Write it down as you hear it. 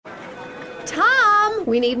Tom,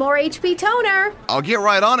 we need more HP toner. I'll get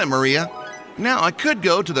right on it, Maria. Now, I could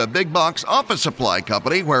go to the big box office supply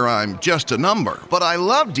company where I'm just a number, but I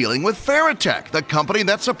love dealing with Veritech, the company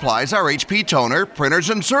that supplies our HP toner, printers,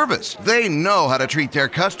 and service. They know how to treat their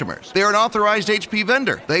customers. They're an authorized HP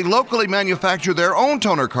vendor. They locally manufacture their own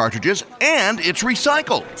toner cartridges, and it's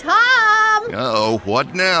recycled. Tom! Uh-oh,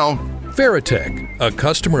 what now? Veritech, a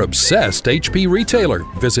customer-obsessed HP retailer.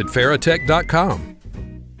 Visit Veritech.com.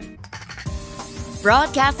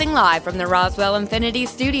 Broadcasting live from the Roswell Infinity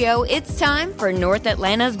Studio, it's time for North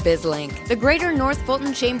Atlanta's BizLink, the Greater North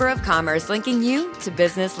Fulton Chamber of Commerce linking you to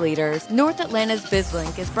business leaders. North Atlanta's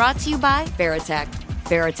BizLink is brought to you by Veritech.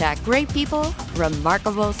 Veritech, great people,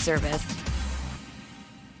 remarkable service.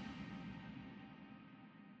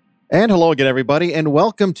 And hello again, everybody, and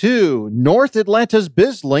welcome to North Atlanta's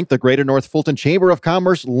BizLink, the Greater North Fulton Chamber of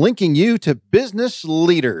Commerce, linking you to business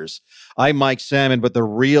leaders. I'm Mike Salmon, but the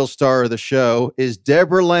real star of the show is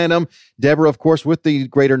Deborah Lanham. Deborah, of course, with the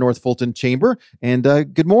Greater North Fulton Chamber. And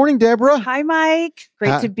good morning, Deborah. Hi, Mike.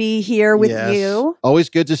 Great to be here with you. Always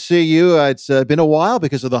good to see you. It's been a while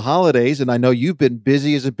because of the holidays, and I know you've been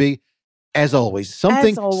busy as a bee, as always.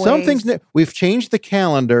 We've changed the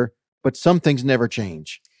calendar, but some things never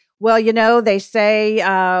change. Well, you know, they say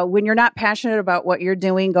when you're not passionate about what you're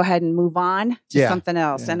doing, go ahead and move on to something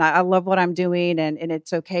else. Yeah. And I love what I'm doing, and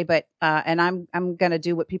it's okay. But and I'm going to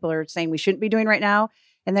do what people are saying we shouldn't be doing right now,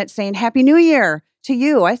 and that's saying Happy New Year to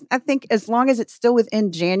you. I think as long as it's still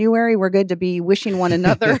within January, we're good to be wishing one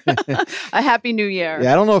another a Happy New Year.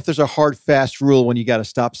 Yeah, I don't know if there's a hard, fast rule when you got to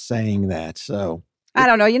stop saying that. So I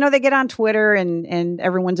don't know. You know, they get on Twitter and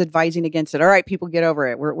everyone's advising against it. All right, people, get over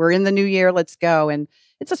it. We're in the new year. Let's go. And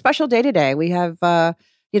it's a special day today. We have,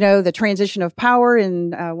 the transition of power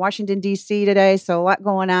in Washington, D.C. today. So a lot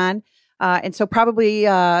going on. And so probably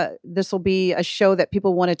this will be a show that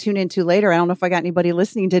people want to tune into later. I don't know if I got anybody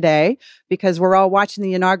listening today because we're all watching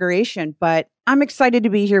the inauguration, but I'm excited to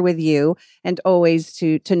be here with you and always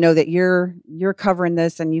to know that you're covering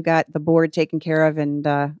this and you got the board taken care of. And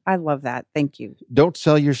I love that. Thank you. Don't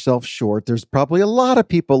sell yourself short. There's probably a lot of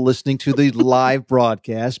people listening to the live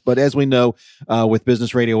broadcast, but as we know, with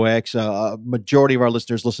Business RadioX, a majority of our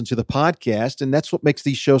listeners listen to the podcast, and that's what makes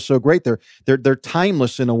these shows so great. They're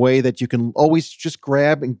timeless in a way that you can always just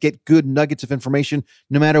grab and get good nuggets of information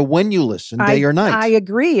no matter when you listen, day or night. I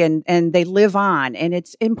agree, and they live on, and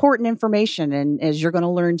it's important information. And as you're going to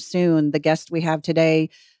learn soon, the guest we have today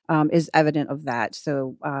is evident of that.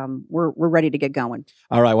 So we're ready to get going.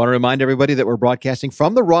 All right. I want to remind everybody that we're broadcasting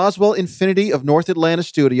from the Roswell Infinity of North Atlanta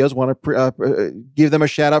Studios. Want to give them a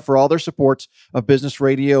shout out for all their supports of Business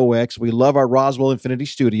RadioX. We love our Roswell Infinity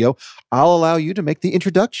Studio. I'll allow you to make the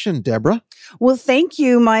introduction, Deborah. Well, thank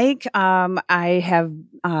you, Mike. I have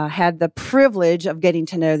had the privilege of getting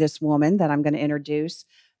to know this woman that I'm going to introduce,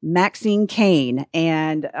 Maxine Cain,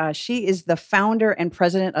 and she is the founder and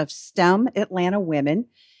president of STEM Atlanta Women.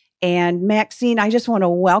 And Maxine, I just want to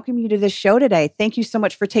welcome you to the show today. Thank you so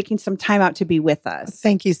much for taking some time out to be with us.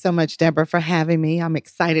 Thank you so much, Deborah, for having me. I'm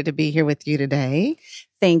excited to be here with you today.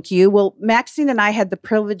 Thank you. Well, Maxine and I had the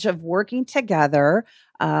privilege of working together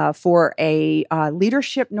for a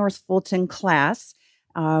Leadership North Fulton class,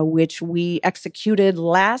 which we executed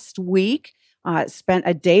last week. Spent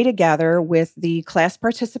a day together with the class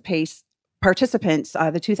participants,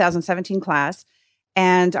 the 2017 class,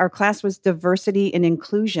 and our class was diversity and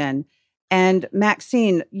inclusion. And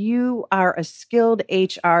Maxine, you are a skilled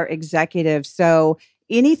HR executive. So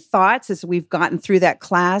any thoughts as we've gotten through that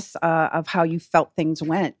class of how you felt things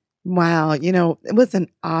went? Wow. You know, it was an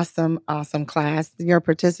awesome class. Your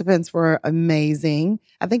participants were amazing.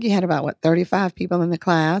 I think you had about 35 people in the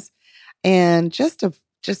class, and just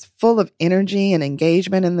full of energy and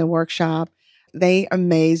engagement in the workshop. They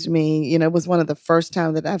amazed me. You know, it was one of the first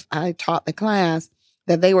times that I taught the class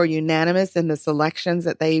that they were unanimous in the selections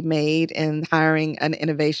that they made in hiring an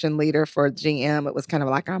innovation leader for GM. It was kind of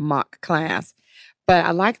like a mock class. But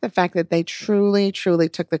I like the fact that they truly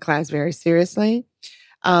took the class very seriously.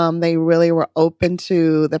 They really were open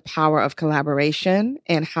to the power of collaboration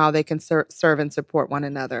and how they can serve and support one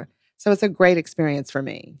another. So it's a great experience for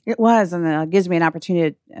me. It was, and it gives me an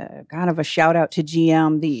opportunity, kind of a shout out to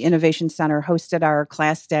GM. The Innovation Center hosted our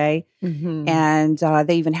class day, and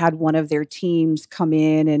they even had one of their teams come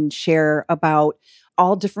in and share about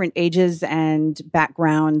all different ages and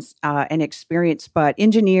backgrounds and experience, but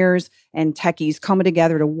engineers and techies coming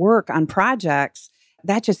together to work on projects.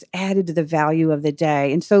 That just added to the value of the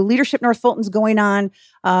day. And so Leadership North Fulton's going on.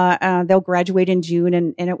 They'll graduate in June,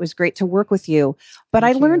 and it was great to work with you. But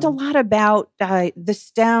I learned a lot about the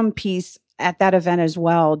STEM piece at that event as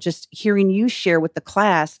well, just hearing you share with the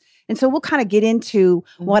class And so we'll kind of get into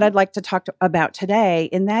what I'd like to talk about today.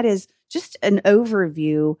 And that is just an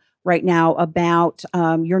overview right now about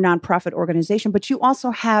your nonprofit organization, but you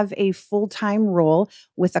also have a full-time role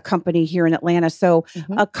with a company here in Atlanta. So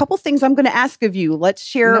a couple things I'm going to ask of you. Let's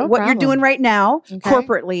share what you're doing right now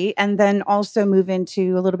corporately, and then also move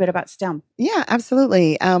into a little bit about STEM. Yeah,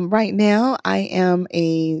 absolutely. Right now, I am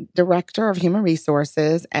a director of human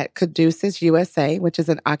resources at Caduceus USA, which is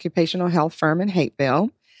an occupational health firm in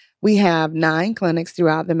Hateville. We have 9 clinics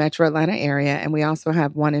throughout the metro Atlanta area, and we also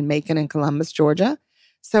have one in Macon and Columbus, Georgia.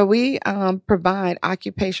 So we provide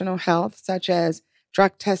occupational health, such as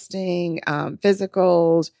drug testing,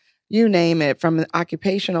 physicals, you name it, from an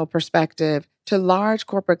occupational perspective to large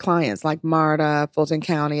corporate clients like MARTA, Fulton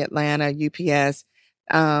County, Atlanta, UPS,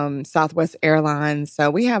 Southwest Airlines.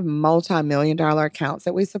 So we have multi-million-dollar accounts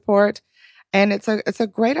that we support. And it's a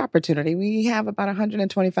great opportunity. We have about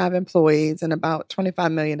 125 employees and about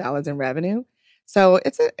 $25 million in revenue. So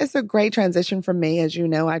it's a great transition for me. As you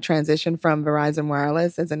know, I transitioned from Verizon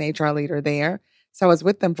Wireless as an HR leader there. So I was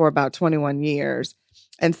with them for about 21 years.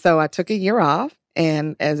 And so I took a year off.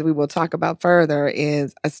 And as we will talk about further,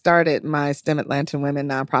 is I started my STEM Atlanta Women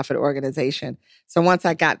nonprofit organization. So once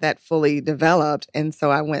I got that fully developed, and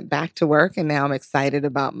so I went back to work, and now I'm excited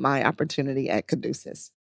about my opportunity at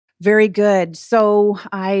Caduceus. Very good. So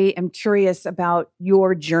I am curious about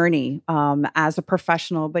your journey as a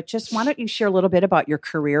professional, but just why don't you share a little bit about your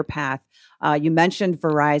career path? You mentioned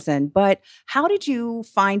Verizon, but how did you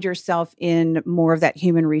find yourself in more of that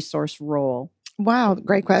human resource role? Wow,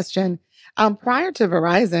 great question. Prior to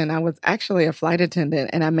Verizon, I was actually a flight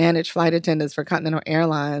attendant, and I managed flight attendants for Continental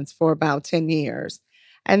Airlines for about 10 years.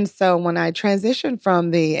 And so when I transitioned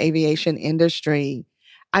from the aviation industry,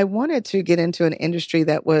 I wanted to get into an industry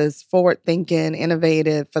that was forward-thinking,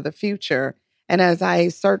 innovative for the future. And as I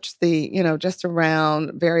searched just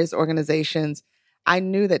around various organizations, I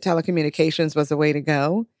knew that telecommunications was the way to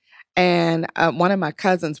go. And one of my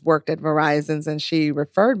cousins worked at Verizon's, and she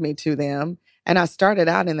referred me to them. And I started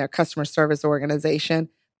out in their customer service organization,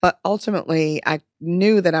 but ultimately I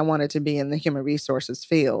knew that I wanted to be in the human resources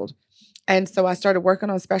field. And so I started working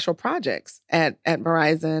on special projects at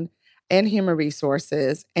Verizon and human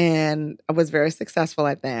resources, and I was very successful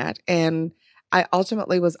at that. And I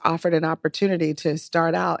ultimately was offered an opportunity to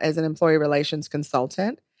start out as an employee relations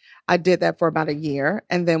consultant. I did that for about a year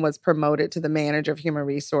and then was promoted to the manager of human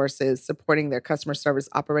resources, supporting their customer service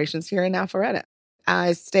operations here in Alpharetta.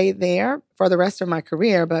 I stayed there for the rest of my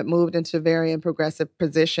career, but moved into very progressive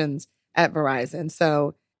positions at Verizon.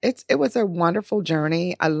 So it was a wonderful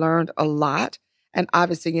journey. I learned a lot. And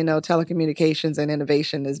obviously, telecommunications and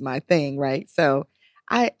innovation is my thing, right? So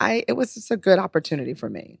it was just a good opportunity for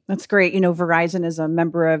me. That's great. Verizon is a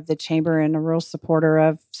member of the chamber and a real supporter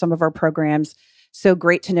of some of our programs. So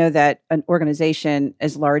great to know that an organization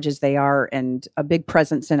as large as they are and a big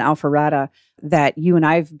presence in Alpharetta, that you and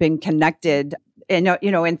I've been connected and,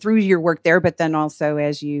 and through your work there, but then also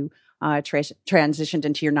as you transitioned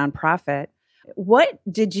into your nonprofit. What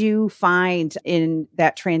did you find in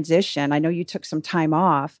that transition? I know you took some time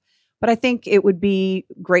off, but I think it would be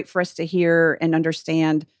great for us to hear and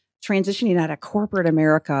understand transitioning out of corporate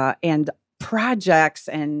America and projects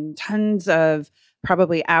and tons of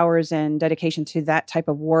probably hours and dedication to that type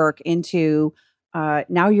of work into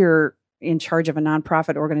now you're in charge of a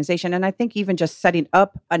nonprofit organization. And I think even just setting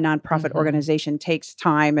up a nonprofit organization takes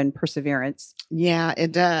time and perseverance. Yeah,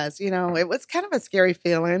 it does. It was kind of a scary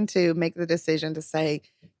feeling to make the decision to say,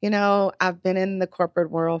 I've been in the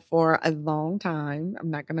corporate world for a long time.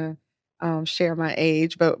 I'm not going to share my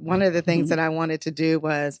age, but one of the things that I wanted to do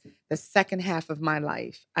was the second half of my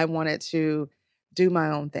life, I wanted to do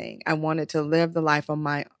my own thing. I wanted to live my life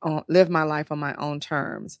on my own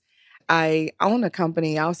terms. I own a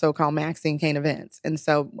company also called Maxine Cain Events. And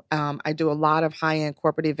so I do a lot of high-end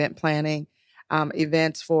corporate event planning,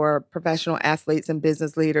 events for professional athletes and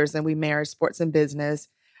business leaders. And we marry sports and business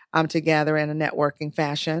together in a networking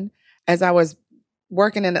fashion. As I was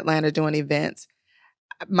working in Atlanta doing events,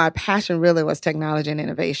 my passion really was technology and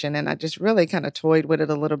innovation. And I just really kind of toyed with it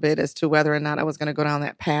a little bit as to whether or not I was going to go down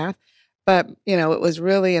that path. But, it was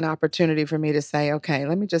really an opportunity for me to say, okay,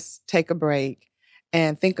 let me just take a break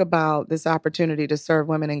and think about this opportunity to serve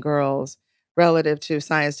women and girls relative to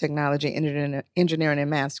science, technology, engineering, and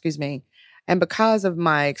math, And because of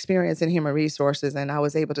my experience in human resources, and I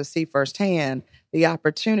was able to see firsthand the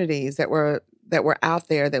opportunities that were out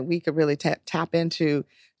there that we could really tap into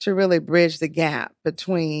to really bridge the gap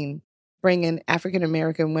between bringing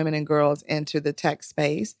African-American women and girls into the tech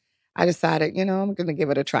space, I decided, I'm going to give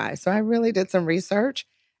it a try. So I really did some research,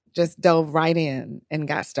 just dove right in and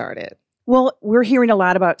got started. Well, we're hearing a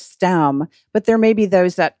lot about STEM, but there may be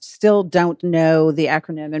those that still don't know the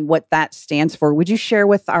acronym and what that stands for. Would you share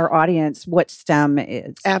with our audience what STEM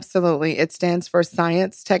is? Absolutely. It stands for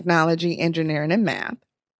Science, Technology, Engineering, and Math.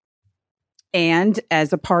 And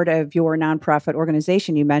as a part of your nonprofit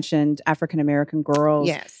organization, you mentioned African American girls.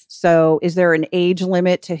 Yes. So is there an age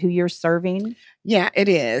limit to who you're serving? Yeah, it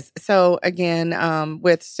is. So again,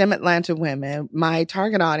 with STEM Atlanta Women, my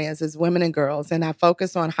target audience is women and girls, and I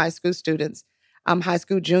focus on high school students, high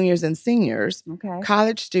school juniors and seniors,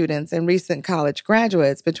 college students, and recent college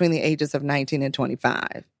graduates between the ages of 19 and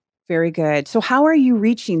 25. Very good. So how are you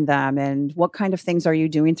reaching them, and what kind of things are you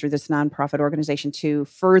doing through this nonprofit organization to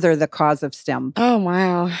further the cause of STEM? Oh,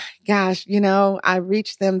 wow. Gosh, I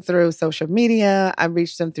reach them through social media. I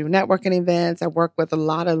reach them through networking events. I work with a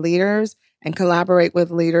lot of leaders and collaborate with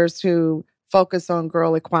leaders who focus on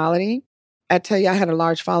girl equality. I tell you, I had a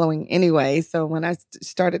large following anyway. So when I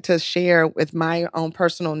started to share with my own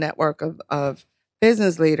personal network of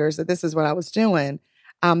business leaders that this is what I was doing,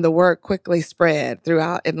 the word quickly spread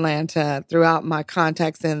throughout Atlanta, throughout my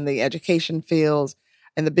contacts in the education fields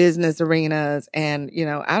and the business arenas. And,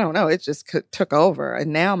 I don't know, it just took over.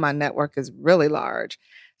 And now my network is really large.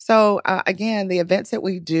 So again, the events that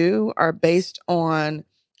we do are based on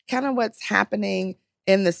kind of what's happening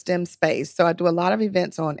in the STEM space. So I do a lot of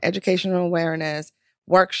events on educational awareness,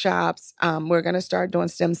 workshops. We're going to start doing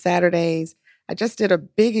STEM Saturdays. I just did a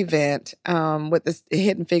big event with this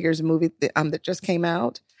Hidden Figures movie that just came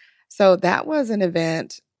out. So that was an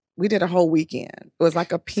event. We did a whole weekend. It was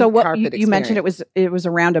like a pink carpet experience. You mentioned it was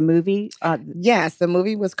around a movie? Yes, the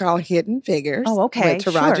movie was called Hidden Figures. Oh, okay. With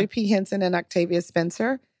Taraji P. Henson and Octavia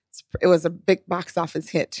Spencer. It was a big box office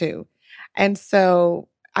hit too. And so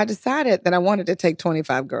I decided that I wanted to take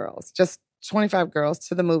 25 girls, just 25 girls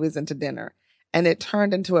to the movies and to dinner. And it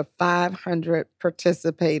turned into a 500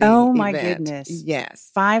 participating Oh, my event. goodness. Yes.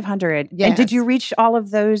 500. Yes. And did you reach all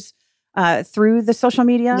of those through the social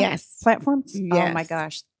media platforms? Yes. Oh, my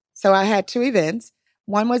gosh. So I had two events.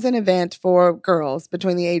 One was an event for girls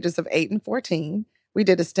between the ages of 8 and 14. We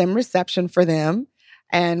did a STEM reception for them.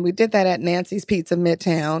 And we did that at Nancy's Pizza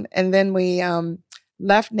Midtown. And then we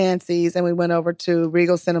left Nancy's and we went over to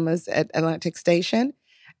Regal Cinemas at Atlantic Station.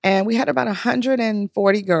 And we had about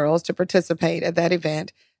 140 girls to participate at that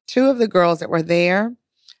event. Two of the girls that were there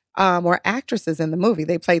were actresses in the movie.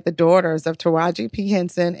 They played the daughters of Taraji P.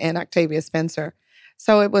 Henson and Octavia Spencer.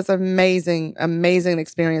 So it was amazing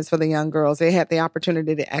experience for the young girls. They had the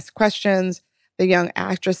opportunity to ask questions. The young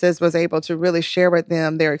actresses was able to really share with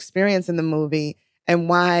them their experience in the movie and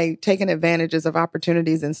why taking advantages of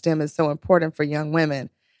opportunities in STEM is so important for young women.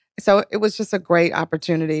 So it was just a great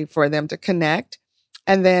opportunity for them to connect.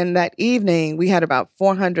 And then that evening, we had about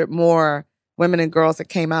 400 more women and girls that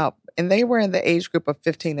came out, and they were in the age group of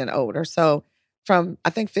 15 and older. So from, I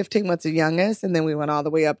think 15 was the youngest, and then we went all the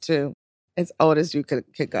way up to as old as you could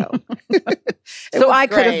go. So I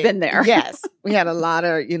could have been there. Yes. We had a lot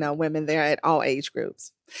of, women there at all age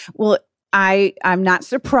groups. Well, I'm not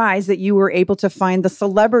surprised that you were able to find the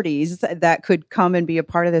celebrities that could come and be a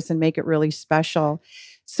part of this and make it really special.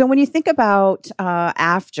 So when you think about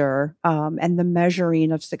after and the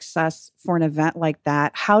measuring of success for an event like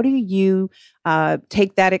that, how do you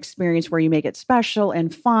take that experience where you make it special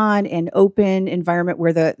and fun and open environment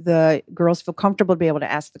where the girls feel comfortable to be able to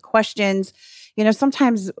ask the questions?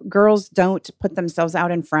 Sometimes girls don't put themselves out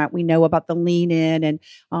in front. We know about the lean in, and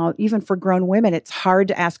even for grown women, it's hard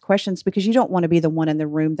to ask questions because you don't want to be the one in the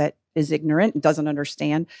room that is ignorant and doesn't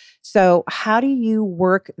understand. So how do you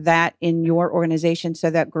work that in your organization so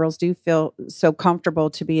that girls do feel so comfortable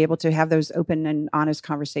to be able to have those open and honest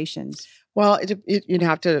conversations? Well, you'd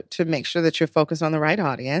have to make sure that you're focused on the right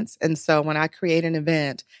audience. And so when I create an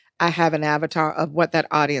event, I have an avatar of what that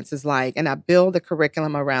audience is like, and I build the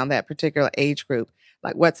curriculum around that particular age group,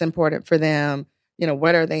 like what's important for them,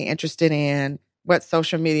 what are they interested in, what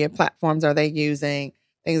social media platforms are they using,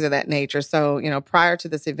 things of that nature. So, prior to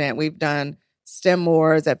this event, we've done STEM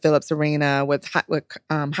Wars at Phillips Arena with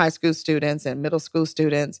high school students and middle school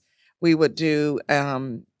students. We would do,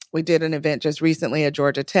 we did an event just recently at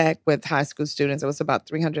Georgia Tech with high school students. It was about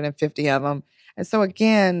 350 of them. And so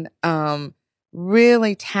again,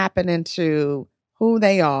 really tapping into who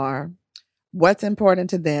they are, what's important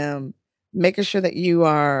to them, making sure that you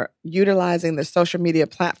are utilizing the social media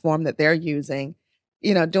platform that they're using,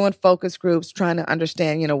 doing focus groups, trying to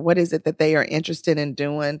understand, what is it that they are interested in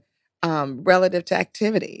doing relative to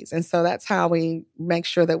activities. And so that's how we make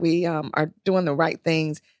sure that we are doing the right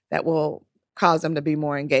things that will cause them to be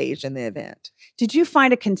more engaged in the event. Did you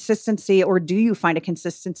find a consistency, or do you find a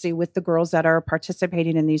consistency with the girls that are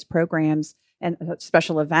participating in these programs and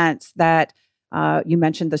special events that you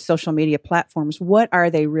mentioned the social media platforms? What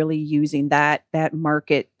are they really using, that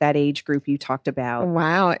market, that age group you talked about?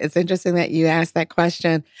 Wow. It's interesting that you asked that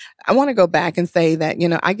question. I want to go back and say that,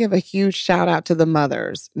 I give a huge shout out to the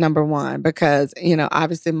mothers, number one, because,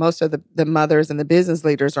 obviously most of the mothers and the business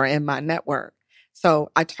leaders are in my network.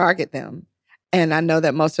 So I target them. And I know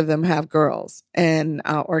that most of them have girls and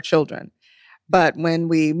or children. But when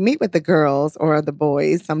we meet with the girls or the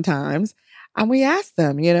boys sometimes, and we ask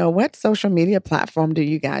them, what social media platform do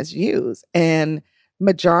you guys use? And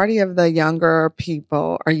majority of the younger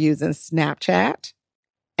people are using Snapchat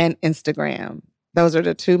and Instagram. Those are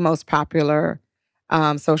the two most popular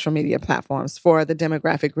social media platforms for the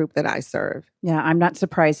demographic group that I serve. Yeah, I'm not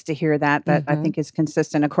surprised to hear that. That I think is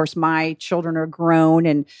consistent. Of course, my children are grown,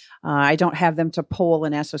 and I don't have them to poll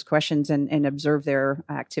and ask those questions and observe their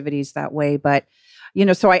activities that way. But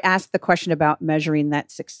so I asked the question about measuring that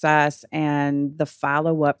success and the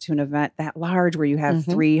follow-up to an event that large where you have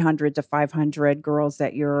 300 to 500 girls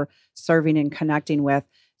that you're serving and connecting with.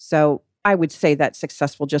 So I would say that's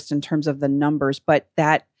successful just in terms of the numbers, but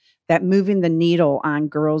that moving the needle on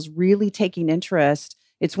girls really taking interest,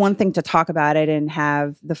 it's one thing to talk about it and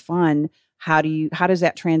have the fun. How does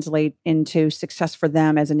that translate into success for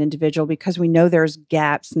them as an individual? Because we know there's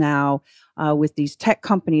gaps now with these tech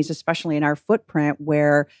companies, especially in our footprint,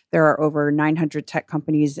 where there are over 900 tech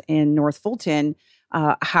companies in North Fulton.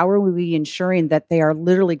 How are we ensuring that they are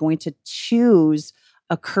literally going to choose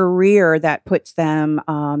a career that puts them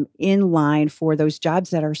in line for those jobs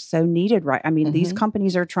that are so needed, right? I mean, these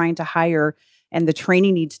companies are trying to hire, and the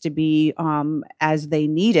training needs to be as they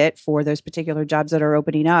need it for those particular jobs that are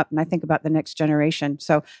opening up. And I think about the next generation.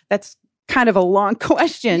 So that's kind of a long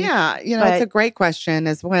question. Yeah, it's a great question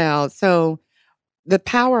as well. So the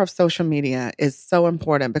power of social media is so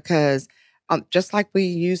important because just like we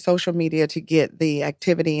use social media to get the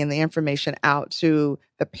activity and the information out to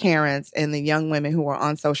the parents and the young women who are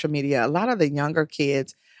on social media, a lot of the younger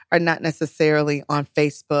kids are not necessarily on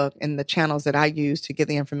Facebook and the channels that I use to get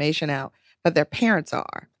the information out, but their parents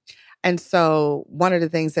are. And so one of the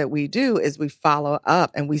things that we do is we follow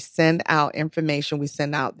up and we send out information. We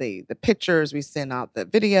send out the pictures, we send out the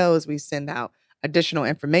videos, we send out additional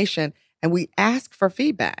information, and we ask for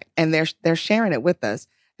feedback. And they're sharing it with us.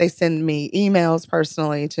 They send me emails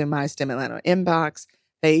personally to my STEM Atlanta inbox.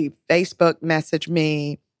 They Facebook message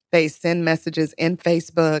me. They send messages in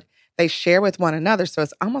Facebook. They share with one another. So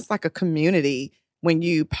it's almost like a community when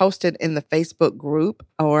you post it in the Facebook group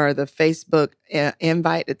or the Facebook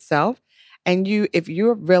invite itself. And if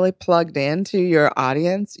you're really plugged into your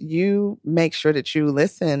audience, you make sure that you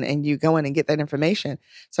listen and you go in and get that information.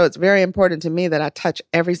 So it's very important to me that I touch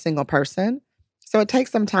every single person. So it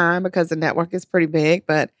takes some time because the network is pretty big,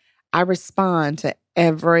 but I respond to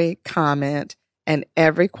every comment and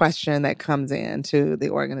every question that comes into the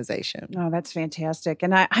organization. Oh, that's fantastic.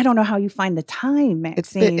 And I don't know how you find the time,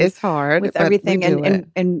 Maxine. It's hard. With everything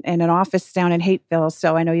and an office down in Hateville.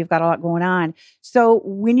 So I know you've got a lot going on. So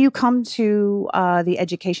when you come to the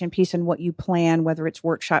education piece and what you plan, whether it's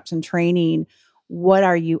workshops and training, what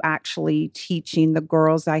are you actually teaching the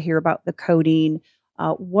girls? I hear about the coding.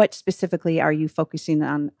 What specifically are you focusing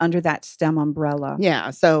on under that STEM umbrella? Yeah.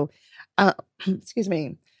 So, excuse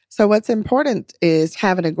me. So what's important is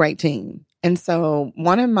having a great team. And so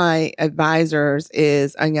one of my advisors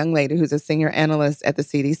is a young lady who's a senior analyst at the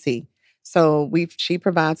CDC. So she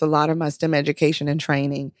provides a lot of my STEM education and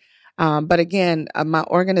training. But again, my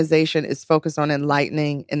organization is focused on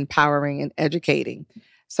enlightening, empowering, and educating.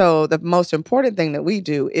 So the most important thing that we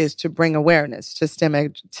do is to bring awareness to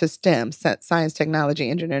STEM, science, technology,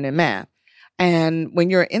 engineering, and math. And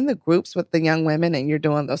when you're in the groups with the young women and you're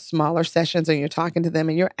doing those smaller sessions and you're talking to them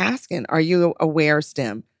and you're asking, are you aware of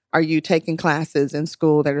STEM? Are you taking classes in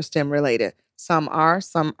school that are STEM related? Some are,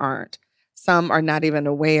 some aren't. Some are not even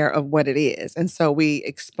aware of what it is. And so we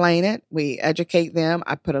explain it. We educate them.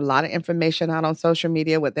 I put a lot of information out on social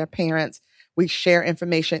media with their parents. We share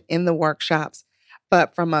information in the workshops.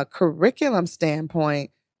 But from a curriculum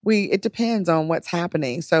standpoint, it depends on what's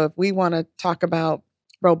happening. So if we want to talk about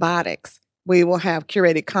robotics, we will have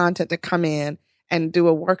curated content to come in and do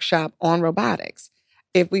a workshop on robotics.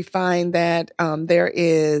 If we find that there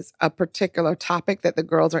is a particular topic that the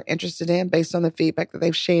girls are interested in based on the feedback that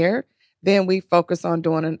they've shared, then we focus on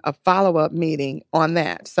doing a follow-up meeting on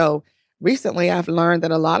that. So recently I've learned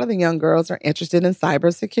that a lot of the young girls are interested in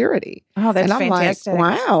cybersecurity. Oh, that's fantastic. And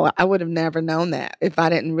I'm like, wow, I would have never known that if I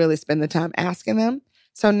didn't really spend the time asking them.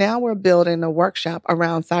 So now we're building a workshop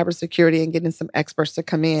around cybersecurity and getting some experts to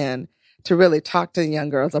come in to really talk to the young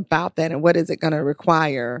girls about that and what is it going to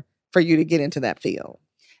require for you to get into that field.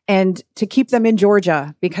 And to keep them in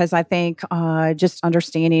Georgia, because I think just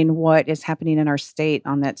understanding what is happening in our state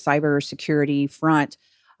on that cybersecurity front,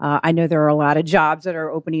 I know there are a lot of jobs that are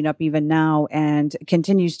opening up even now and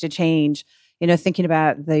continues to change. Thinking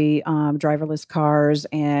about the driverless cars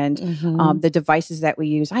and the devices that we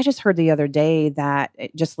use. I just heard the other day that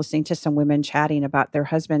just listening to some women chatting about their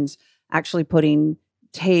husbands actually putting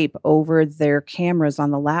tape over their cameras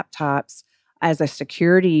on the laptops as a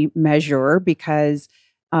security measure because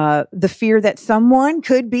the fear that someone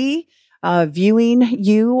could be viewing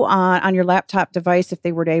you on your laptop device if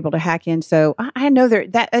they were able to hack in. So I know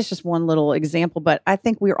that's just one little example, but I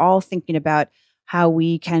think we're all thinking about how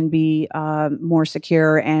we can be more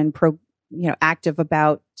secure and active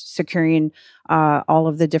about securing all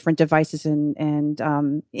of the different devices and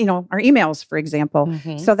our emails, for example.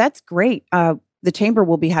 So that's great. The Chamber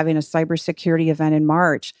will be having a cybersecurity event in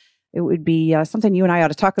March. It would be something you and I ought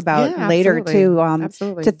to talk about later too,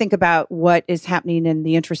 to think about what is happening and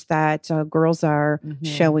the interest that girls are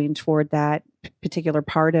showing toward that particular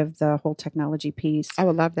part of the whole technology piece. I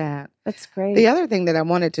would love that. That's great. The other thing that I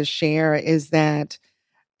wanted to share is that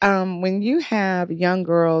when you have young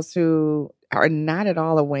girls who are not at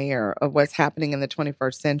all aware of what's happening in the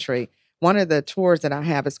 21st century, one of the tours that I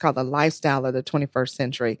have is called The Lifestyle of the 21st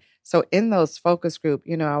Century. So in those focus group,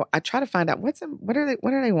 I try to find out what do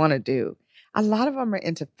they want to do. A lot of them are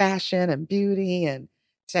into fashion and beauty and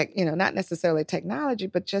tech, not necessarily technology,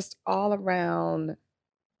 but just all around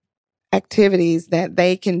activities that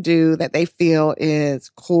they can do that they feel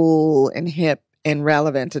is cool and hip and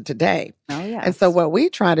relevant to today. Oh, yeah. And so what we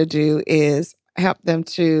try to do is help them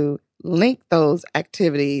to link those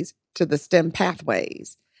activities to the STEM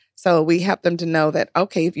pathways. So we help them to know that,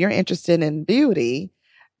 okay, if you're interested in beauty,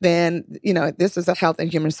 then, this is a health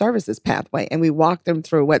and human services pathway. And we walk them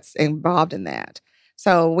through what's involved in that.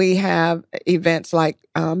 So we have events like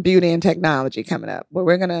beauty and technology coming up where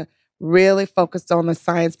we're going to really focus on the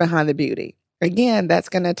science behind the beauty. Again, that's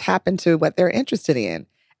going to tap into what they're interested in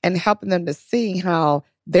and helping them to see how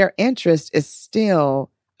their interest is still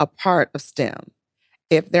a part of STEM.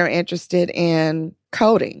 If they're interested in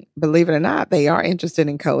coding, believe it or not, they are interested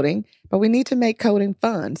in coding, but we need to make coding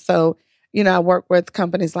fun. So, I work with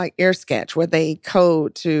companies like EarSketch where they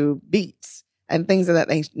code to beats and things of that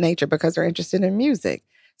nature because they're interested in music.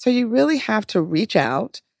 So you really have to reach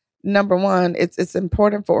out. Number one, it's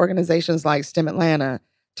important for organizations like STEM Atlanta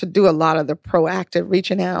to do a lot of the proactive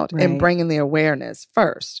reaching out and bringing the awareness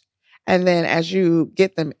first. And then as you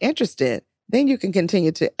get them interested, then you can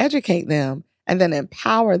continue to educate them and then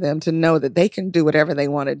empower them to know that they can do whatever they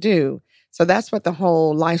want to do. So that's what the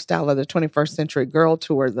whole Lifestyle of the 21st Century Girl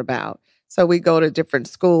Tour is about. So we go to different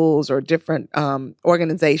schools or different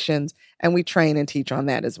organizations, and we train and teach on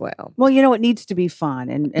that as well. Well, it needs to be fun.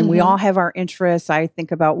 And we all have our interests. I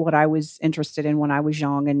think about what I was interested in when I was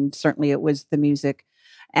young, and certainly it was the music,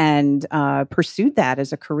 and pursued that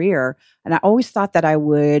as a career. And I always thought that I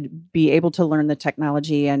would be able to learn the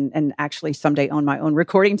technology and actually someday own my own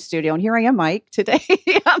recording studio. And here I am, Mike, today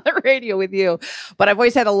on the radio with you. But I've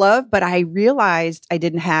always had a love, but I realized I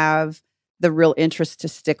didn't have the real interest to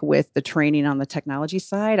stick with the training on the technology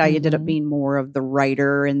side. I ended up being more of the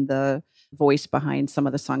writer and the voice behind some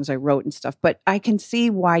of the songs I wrote and stuff. But I can see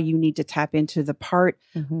why you need to tap into the part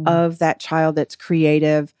of that child that's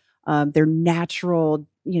creative, their natural,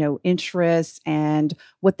 interests and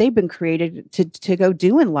what they've been created to go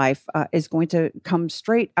do in life is going to come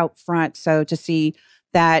straight out front. So to see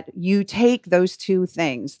that you take those two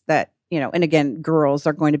things that, and again, girls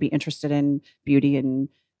are going to be interested in beauty and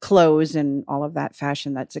clothes and all of that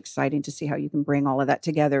fashion. That's exciting to see how you can bring all of that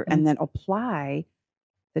together and then apply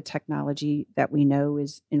the technology that we know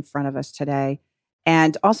is in front of us today.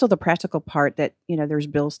 And also the practical part that, there's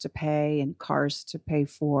bills to pay and cars to pay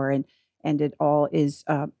for. And it all is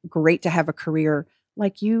great to have a career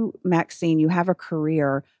like you, Maxine. You have a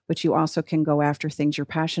career, but you also can go after things you're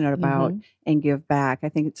passionate about and give back. I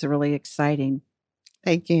think it's really exciting.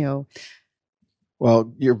 Thank you.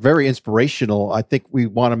 Well, you're very inspirational. I think we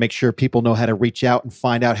want to make sure people know how to reach out and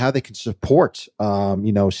find out how they can support,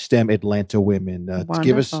 STEM Atlanta women.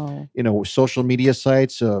 Give us, social media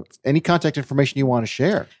sites, any contact information you want to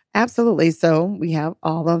share. Absolutely. So we have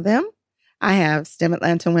all of them. I have STEM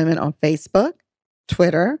Atlanta Women on Facebook,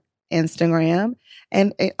 Twitter, Instagram,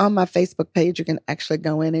 and on my Facebook page, you can actually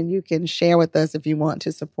go in and you can share with us if you want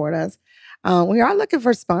to support us. We are looking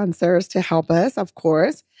for sponsors to help us, of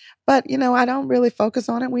course. But, I don't really focus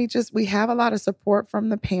on it. We have a lot of support from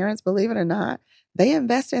the parents, believe it or not. They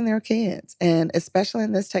invest in their kids, and especially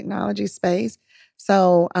in this technology space.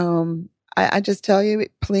 So I just tell you,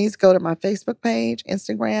 please go to my Facebook page,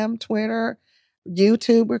 Instagram, Twitter,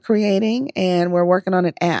 YouTube we're creating, and we're working on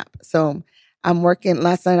an app. So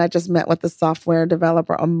last night I just met with a software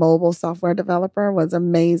developer, a mobile software developer, was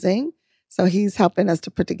amazing. So he's helping us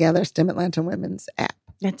to put together STEM Atlanta Women's app.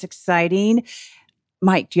 That's exciting.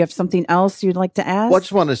 Mike, do you have something else you'd like to ask? Well, I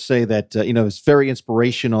just want to say that, it's very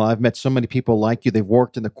inspirational. I've met so many people like you. They've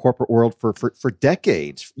worked in the corporate world for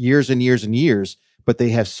decades, years and years and years, but they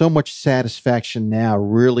have so much satisfaction now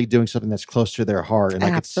really doing something that's close to their heart. And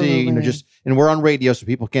Absolutely. I could see, and we're on radio, so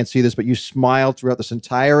people can't see this, but you smiled throughout this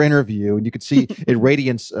entire interview, and you could see it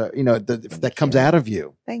radiance, that comes out of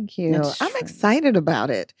you. Thank you. That's I'm true. excited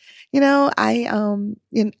about it. My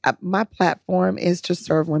platform is to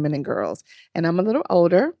serve women and girls, and I'm a little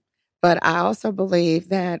older, but I also believe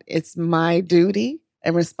that it's my duty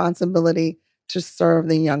and responsibility to serve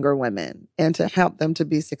the younger women and to help them to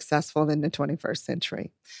be successful in the 21st century.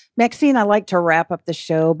 Maxine, I like to wrap up the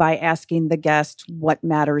show by asking the guest what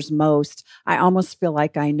matters most. I almost feel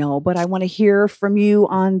like I know, but I want to hear from you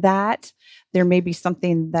on that. There may be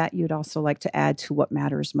something that you'd also like to add to what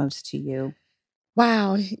matters most to you.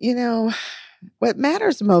 Wow. What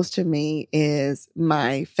matters most to me is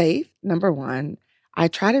my faith, number one. I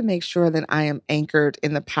try to make sure that I am anchored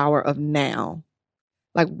in the power of now.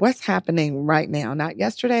 Like what's happening right now, not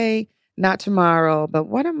yesterday, not tomorrow, but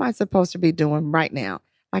what am I supposed to be doing right now?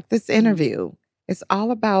 Like this interview, it's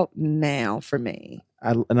all about now for me.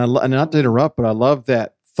 And not to interrupt, but I love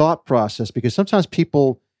that thought process, because sometimes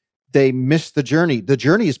people, they miss the journey. The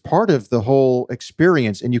journey is part of the whole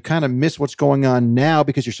experience, and you kind of miss what's going on now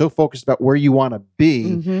because you're so focused about where you want to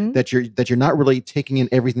be that you're not really taking in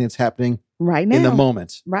everything that's happening right now in the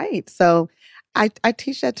moment. Right. So I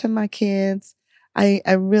teach that to my kids. I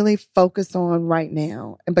really focus on right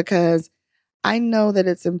now, and because I know that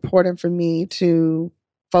it's important for me to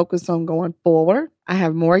focus on going forward. I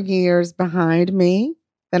have more years behind me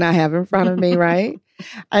than I have in front of me, right?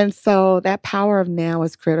 And so that power of now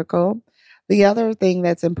is critical. The other thing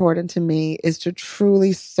that's important to me is to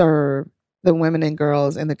truly serve the women and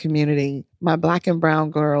girls in the community, my Black and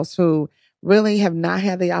brown girls who really have not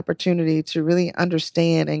had the opportunity to really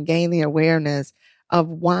understand and gain the awareness of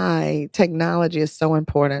why technology is so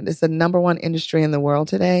important. It's the number one industry in the world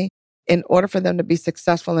today. In order for them to be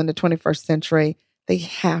successful in the 21st century, they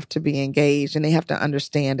have to be engaged and they have to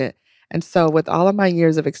understand it. And so with all of my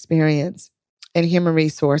years of experience in human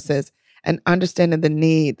resources and understanding the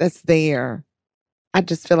need that's there, I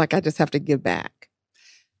just feel like I just have to give back.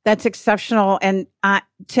 That's exceptional. And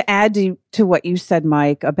to add to what you said,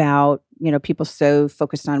 Mike, about, people so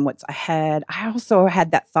focused on what's ahead, I also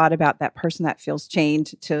had that thought about that person that feels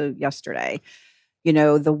chained to yesterday.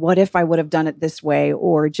 The what if I would have done it this way,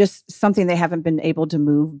 or just something they haven't been able to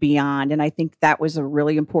move beyond. And I think that was a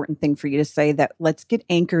really important thing for you to say, that let's get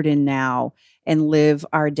anchored in now and live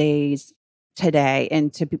our days today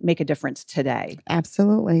and to make a difference today.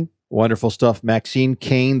 Absolutely. Wonderful stuff. Maxine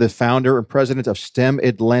Cain, the founder and president of STEM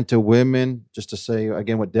Atlanta Women. Just to say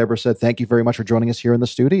again what Deborah said, thank you very much for joining us here in the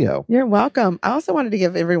studio. You're welcome. I also wanted to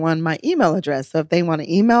give everyone my email address. So if they want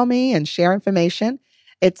to email me and share information,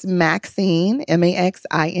 it's Maxine,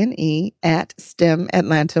 MAXINE, at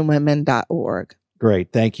STEMAtlantaWomen.org.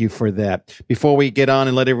 Great. Thank you for that. Before we get on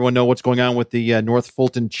and let everyone know what's going on with the North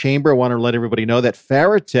Fulton Chamber, I want to let everybody know that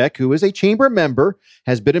Faratech, who is a chamber member,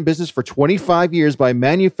 has been in business for 25 years by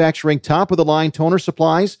manufacturing top-of-the-line toner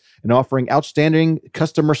supplies and offering outstanding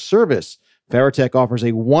customer service. Faratech offers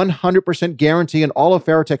a 100% guarantee on all of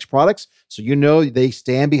Faratech's products, so you know they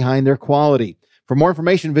stand behind their quality. For more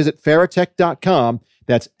information, visit faratech.com.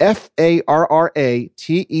 That's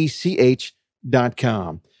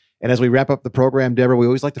FARATECH.com. And as we wrap up the program, Deborah, we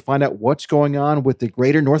always like to find out what's going on with the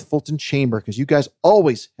Greater North Fulton Chamber, because you guys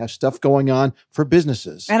always have stuff going on for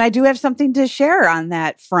businesses. And I do have something to share on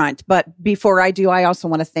that front. But before I do, I also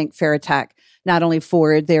want to thank Faratech, not only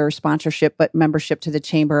for their sponsorship, but membership to the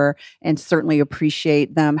chamber, and certainly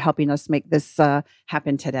appreciate them helping us make this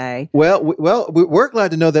happen today. Well, we're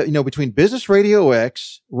glad to know that, between Business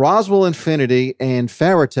RadioX, Roswell Infinity, and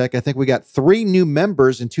Faratech, I think we got 3 new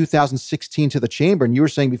members in 2016 to the chamber. And you were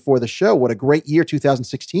saying before the show what a great year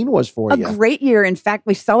 2016 was for you. A great year. In fact,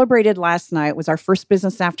 we celebrated last night. It was our first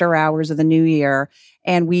business after hours of the new year.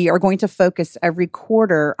 And we are going to focus every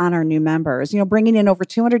quarter on our new members, bringing in over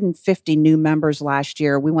 250 new members members last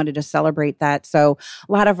year. We wanted to celebrate that. So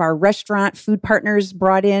a lot of our restaurant food partners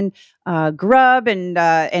brought in grub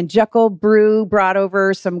and Jekyll Brew brought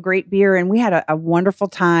over some great beer. And we had a wonderful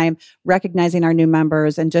time recognizing our new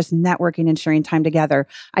members and just networking and sharing time together.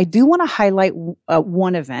 I do want to highlight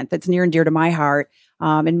one event that's near and dear to my heart.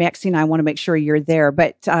 And Maxine, I want to make sure you're there.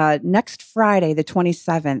 But next Friday, the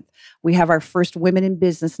 27th, we have our first Women in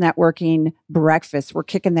Business Networking breakfast. We're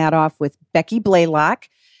kicking that off with Becky Blaylock.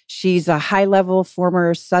 She's a high-level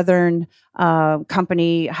former Southern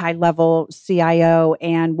company, high-level CIO,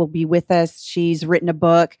 and will be with us. She's written a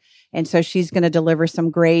book, and so she's going to deliver some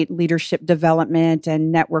great leadership development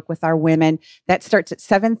and network with our women. That starts at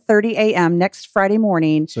 7:30 a.m. next Friday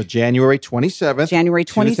morning. So January 27th. January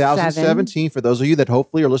 27th. 2017, for those of you that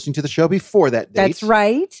hopefully are listening to the show before that date. That's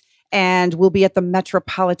right. And we'll be at the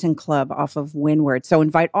Metropolitan Club off of Windward. So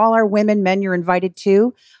invite all our women, men you're invited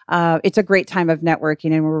to. It's a great time of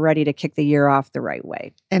networking, and we're ready to kick the year off the right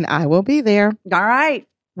way. And I will be there. All right.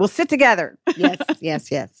 We'll sit together. Yes.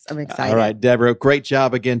 I'm excited. All right, Deborah, great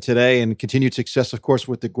job again today, and continued success, of course,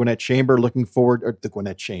 with the Gwinnett Chamber. Looking forward, or the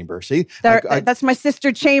Gwinnett Chamber. See, that's my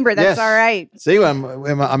sister chamber. That's yes. All right. See,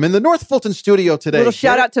 I'm in the North Fulton studio today. Little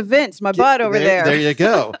shout out to Vince, my bud over there. There you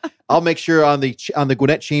go. I'll make sure on the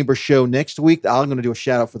Gwinnett Chamber show next week, I'm going to do a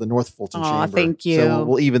shout out for the North Fulton Chamber. Thank you. So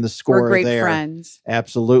we'll even the score. We're great there. Friends.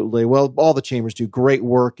 Absolutely. Well, all the chambers do great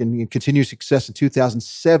work and continue success in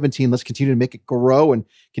 2017. Let's continue to make it grow and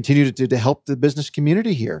continue to help the business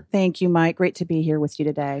community here. Thank you, Mike. Great to be here with you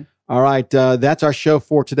today. All right. That's our show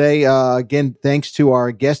for today. Again, thanks to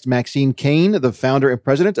our guest, Maxine Cain, the founder and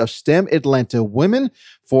president of STEM Atlanta Women,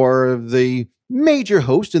 for the major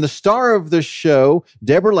host and the star of the show,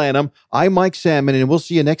 Deborah Lanham. I'm Mike Salmon, and we'll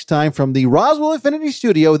see you next time from the Roswell Infinity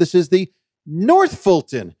Studio. This is the North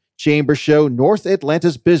Fulton Chamber Show, North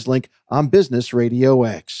Atlanta's BizLink on Business Radio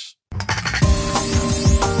X.